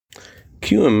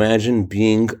Can you imagine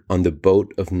being on the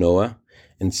boat of Noah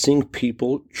and seeing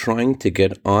people trying to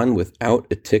get on without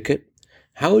a ticket?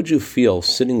 How would you feel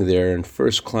sitting there in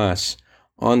first class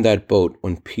on that boat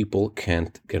when people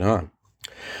can't get on?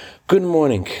 Good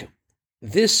morning.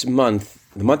 This month,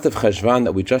 the month of Cheshvan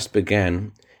that we just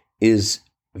began, is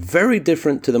very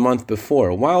different to the month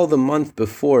before. While the month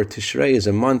before, Tishrei, is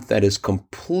a month that is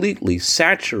completely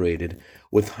saturated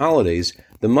with holidays,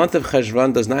 the month of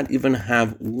Cheshvan does not even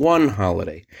have one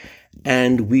holiday.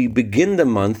 And we begin the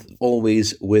month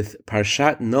always with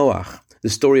Parshat Noach, the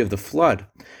story of the flood,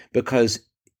 because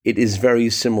it is very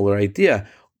similar idea.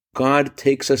 God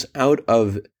takes us out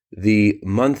of the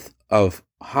month of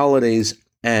holidays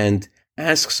and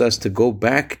asks us to go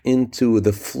back into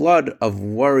the flood of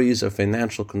worries, of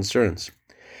financial concerns.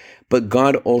 But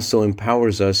God also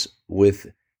empowers us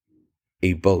with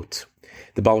a boat.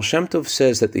 The Baal Shem Tov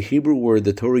says that the Hebrew word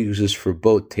the Torah uses for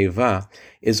boat, teva,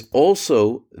 is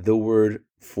also the word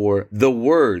for the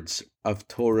words of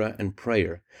Torah and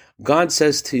prayer. God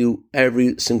says to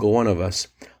every single one of us,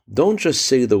 don't just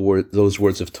say those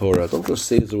words of Torah, don't just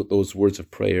say those words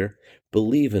of prayer,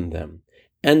 believe in them,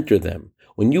 enter them.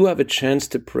 When you have a chance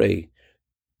to pray,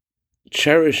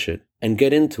 cherish it and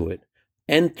get into it.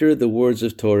 Enter the words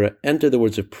of Torah, enter the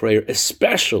words of prayer,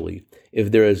 especially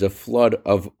if there is a flood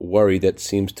of worry that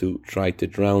seems to try to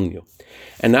drown you.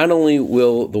 And not only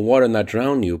will the water not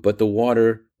drown you, but the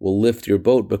water will lift your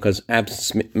boat, because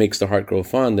absence makes the heart grow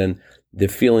fond, and the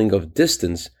feeling of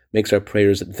distance makes our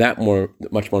prayers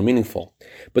much more meaningful.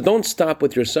 But don't stop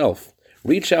with yourself.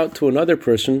 Reach out to another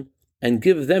person and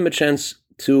give them a chance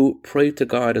to pray to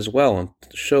God as well, and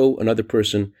show another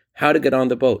person how to get on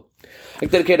the boat. I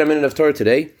dedicate a minute of Torah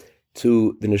today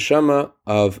to the neshama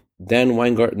of Dan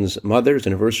Weingarten's mother. His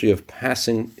anniversary of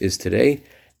passing is today,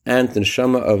 and the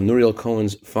neshama of Nuriel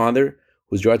Cohen's father,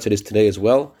 whose yahrzeit is today as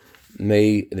well.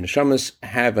 May the neshamas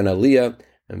have an aliyah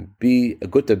and be a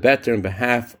good to better on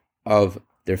behalf of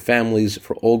their families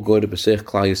for all good. B'seich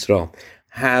Klal Yisrael.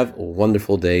 Have a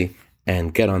wonderful day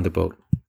and get on the boat.